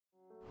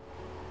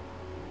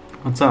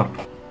What's up?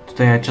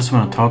 Today I just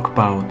want to talk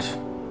about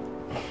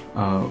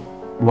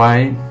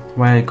why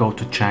I go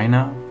to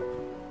China,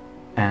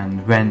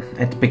 and when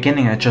at the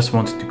beginning I just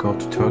wanted to go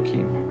to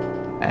Turkey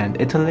and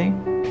Italy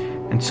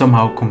and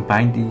somehow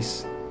combine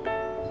these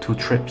two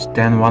trips.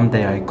 Then one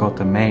day I got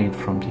a mail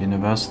from the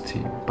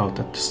university about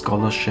that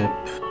scholarship.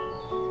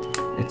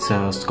 It's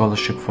a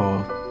scholarship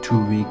for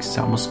 2 weeks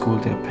summer school.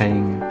 They're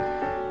paying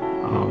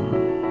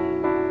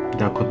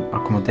the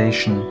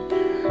accommodation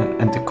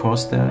and the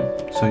course there.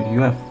 So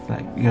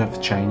you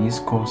have Chinese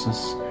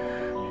courses.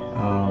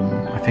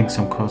 I think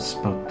some courses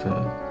about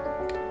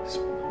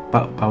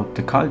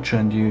the culture,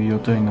 and you're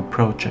doing a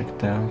project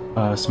there,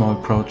 a small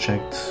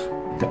project.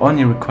 The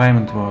only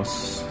requirement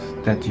was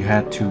that you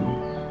had to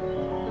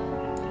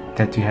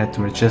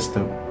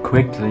register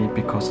quickly,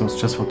 because it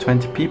was just for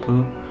 20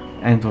 people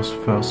and it was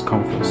first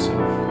come first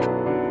served.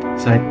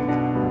 So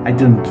I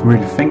didn't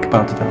really think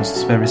about it. I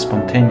was very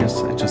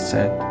spontaneous. I just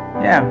said,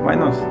 yeah, why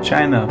not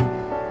China?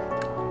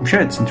 I'm sure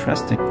it's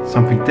interesting,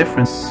 something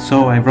different.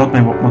 So I wrote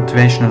my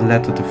motivational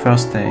letter the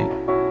first day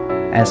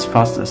as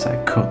fast as I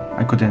could.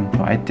 I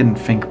didn't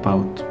think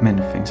about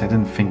many things. I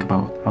didn't think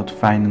about how to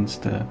finance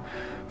the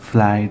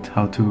flight,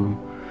 how to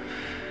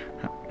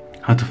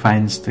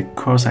finance the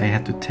course I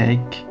had to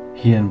take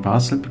here in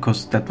Basel,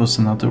 because that was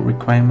another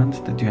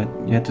requirement, that you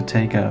had to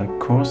take a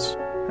course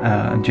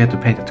and you had to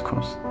pay that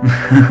course.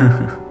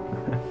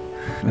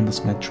 When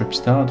does my trip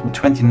start? On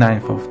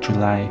 29th of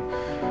July.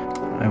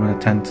 I will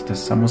attend the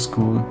summer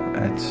school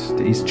at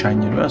the East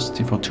China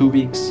University for 2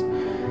 weeks,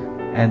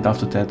 and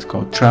after that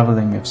go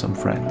traveling with some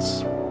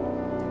friends.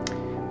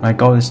 My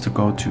goal is to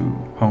go to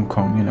Hong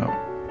Kong.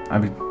 I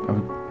would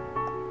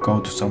go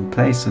to some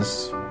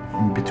places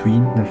in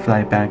between, then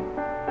fly back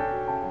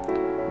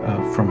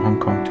from Hong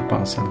Kong to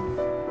Basel.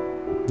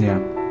 Yeah,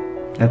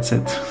 that's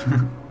it.